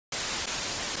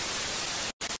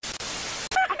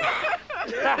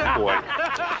Boy,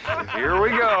 here we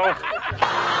go.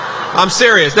 I'm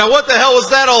serious. Now, what the hell was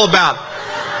that all about?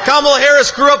 Kamala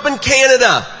Harris grew up in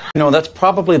Canada. You know, that's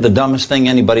probably the dumbest thing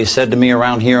anybody said to me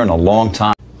around here in a long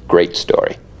time. Great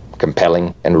story.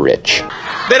 Compelling and rich.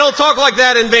 They don't talk like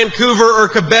that in Vancouver or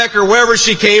Quebec or wherever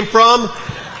she came from.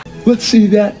 Let's see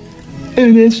that in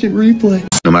an instant replay.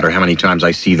 No matter how many times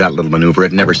I see that little maneuver,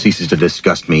 it never ceases to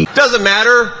disgust me. Doesn't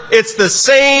matter. It's the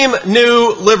same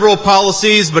new liberal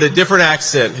policies, but a different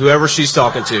accent, whoever she's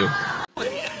talking to.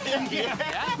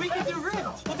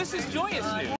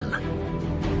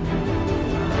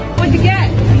 What'd you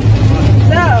get?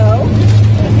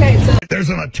 There's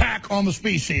an attack on the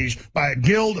species by a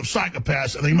guild of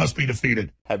psychopaths, and they must be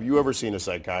defeated. Have you ever seen a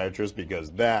psychiatrist? Because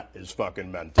that is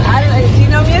fucking mental. Do you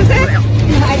know music?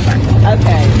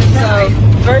 Okay, so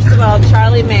first of all,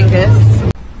 Charlie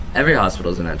Mingus. Every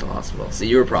hospital is a mental hospital, so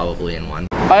you were probably in one.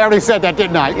 I already said that,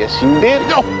 didn't I? Yes, you did.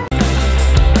 No.